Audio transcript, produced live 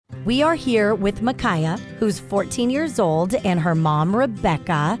We are here with MaKiah, who's 14 years old, and her mom,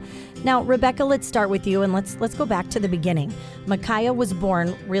 Rebecca. Now, Rebecca, let's start with you, and let's go back to the beginning. MaKiah was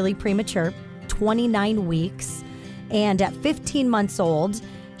born really premature, 29 weeks, and at 15 months old,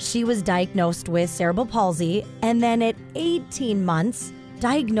 she was diagnosed with cerebral palsy, and then at 18 months,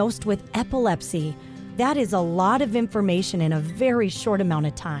 diagnosed with epilepsy. That is a lot of information in a very short amount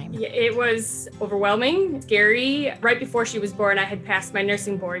of time. Yeah, it was overwhelming, scary. Right before she was born, I had passed my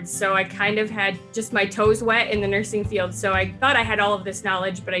nursing boards, so I kind of had just my toes wet in the nursing field. So I thought I had all of this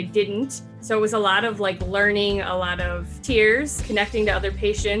knowledge, but I didn't. So it was a lot of learning, a lot of tears, connecting to other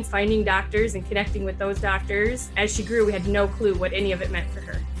patients, finding doctors and connecting with those doctors. As she grew, we had no clue what any of it meant for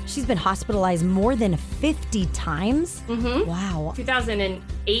her. She's been hospitalized more than 50 times? Mm-hmm. Wow.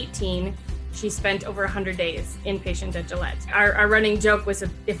 2018, she spent over 100 days inpatient at Gillette. Our running joke was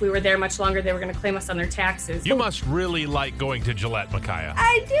if we were there much longer, they were going to claim us on their taxes. You must really like going to Gillette, MaKiah.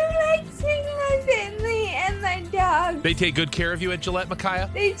 I do like seeing my family and my dog. They take good care of you at Gillette,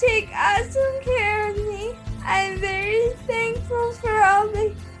 MaKiah? They take awesome care of me. I'm very thankful for all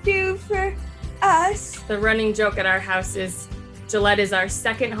they do for us. The running joke at our house is Gillette is our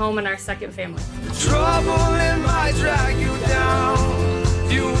second home and our second family. The trouble in might drag you down.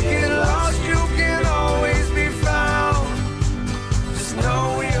 You get lost, you can always be found. Just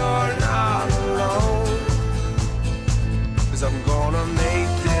know you're not alone. 'Cause I'm gonna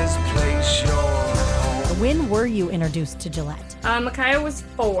make this place your home. When were you introduced to Gillette? MaKiah was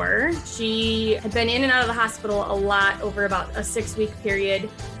 4. She had been in and out of the hospital a lot over about a 6-week period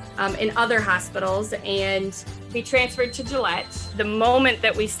in other hospitals, and we transferred to Gillette. The moment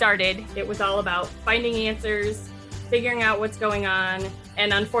that we started, it was all about finding answers, figuring out what's going on.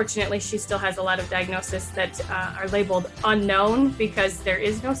 And unfortunately, she still has a lot of diagnoses that are labeled unknown because there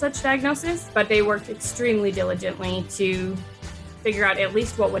is no such diagnosis, but they worked extremely diligently to figure out at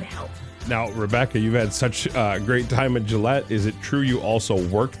least what would help. Now, Rebecca, you've had such a great time at Gillette. Is it true you also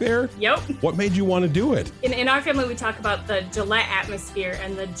work there? Yep. What made you want to do it? In our family, we talk about the Gillette atmosphere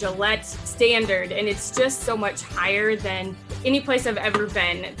and the Gillette standard, and it's just so much higher than any place I've ever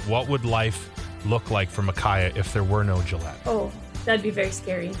been. What would life look like for MaKiah if there were no Gillette? Oh, that'd be very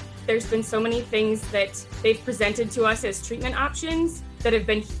scary. There's been so many things that they've presented to us as treatment options that have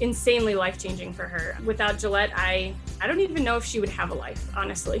been insanely life-changing for her. Without Gillette, I don't even know if she would have a life,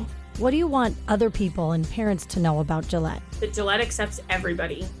 honestly. What do you want other people and parents to know about Gillette? That Gillette accepts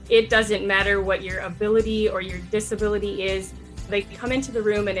everybody. It doesn't matter what your ability or your disability is. They come into the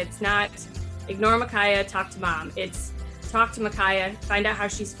room and it's not ignore MaKiah, talk to mom. It's talk to MaKiah, find out how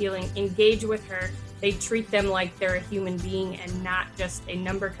she's feeling, engage with her. They treat them like they're a human being and not just a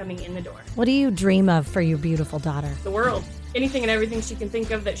number coming in the door. What do you dream of for your beautiful daughter? The world. Anything and everything she can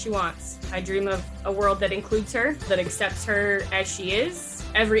think of that she wants. I dream of a world that includes her, that accepts her as she is.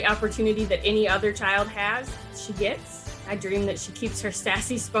 Every opportunity that any other child has, she gets. I dream that she keeps her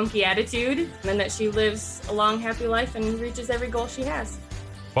sassy, spunky attitude and that she lives a long, happy life and reaches every goal she has.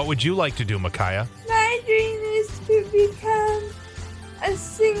 What would you like to do, MaKiah? My dream is to become a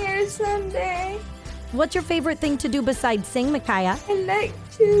singer someday. What's your favorite thing to do besides sing, MaKiah? I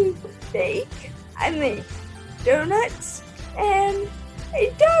like to bake. I make donuts and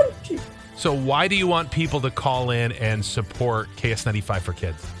a dog treat. So why do you want people to call in and support KS95 for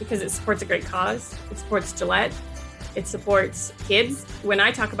Kids? Because it supports a great cause. It supports Gillette. It supports kids. When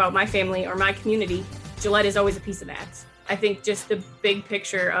I talk about my family or my community, Gillette is always a piece of that. I think just the big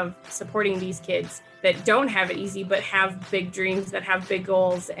picture of supporting these kids that don't have it easy, but have big dreams, that have big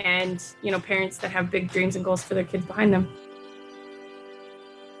goals, and, parents that have big dreams and goals for their kids behind them.